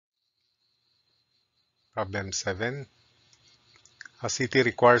Problem 7. A city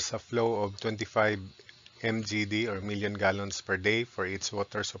requires a flow of 25 mgd or million gallons per day for its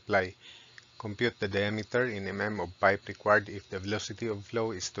water supply. Compute the diameter in mm of pipe required if the velocity of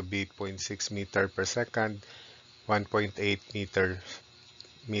flow is to be 0.6 meter per second, 1.8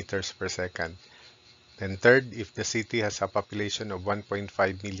 meters per second. Then third, if the city has a population of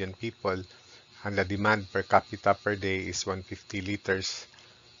 1.5 million people and the demand per capita per day is 150 liters,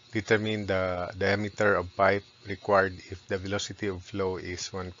 determine the diameter of pipe required if the velocity of flow is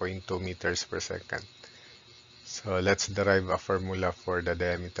 1.2 meters per second. So let's derive a formula for the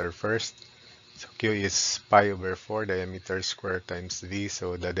diameter first. So Q is pi over 4 diameter squared times V.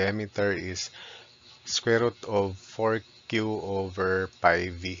 So the diameter is square root of 4Q over pi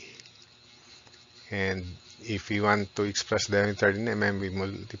V. And if we want to express diameter in mm, we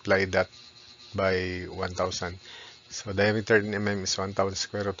multiply that by 1000. So diameter in mm is 1000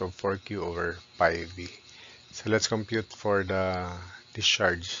 square root of 4Q over pi V. So let's compute for the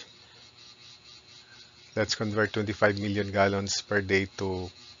discharge. Let's convert 25 million gallons per day to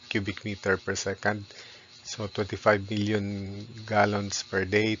cubic meter per second. So 25 million gallons per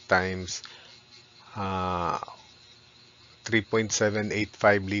day times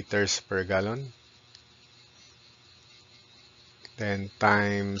 3.785 liters per gallon. Then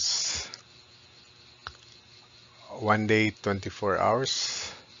times 1 day, 24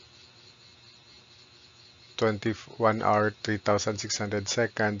 hours. 21 hour, 3,600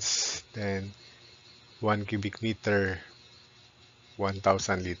 seconds. Then 1 cubic meter,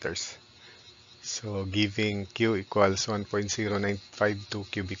 1,000 liters. So giving Q equals 1.0952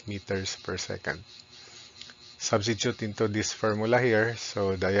 cubic meters per second. Substitute into this formula here.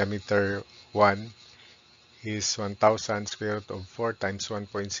 So diameter 1 is 1000 square root of 4 times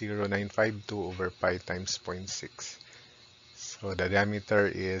 1.0952 over pi times 0.6. So the diameter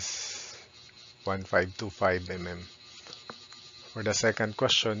is 1525 mm. For the second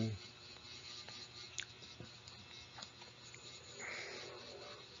question,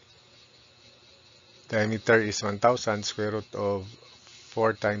 diameter is 1000 square root of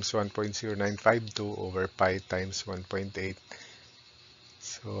 4 times 1.0952 over pi times 1.8.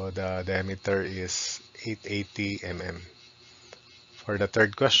 So the diameter is 880 mm. For the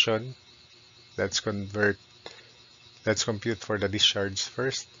third question, let's compute for the discharge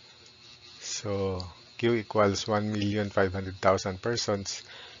first. So Q equals 1,500,000 persons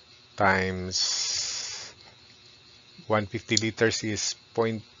times 150 liters is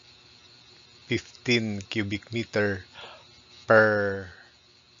 0.15 cubic meter per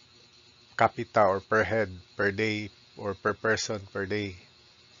capita or per head per day or per person per day.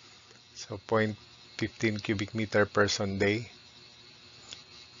 So 0.15 cubic meter person day.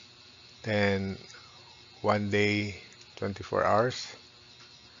 Then 1 day, 24 hours.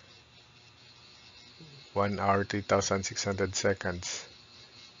 1 hour, 3,600 seconds.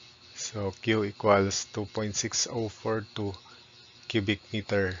 So Q equals 2.6042 cubic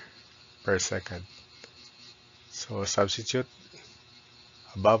meter per second. So substitute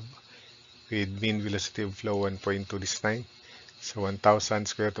above with mean velocity of flow 1.2 this time. So 1000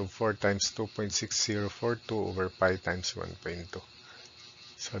 square root of 4 times 2.6042 over pi times 1.2.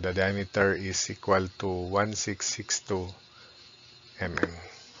 So the diameter is equal to 1662 mm.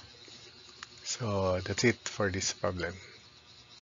 So that's it for this problem.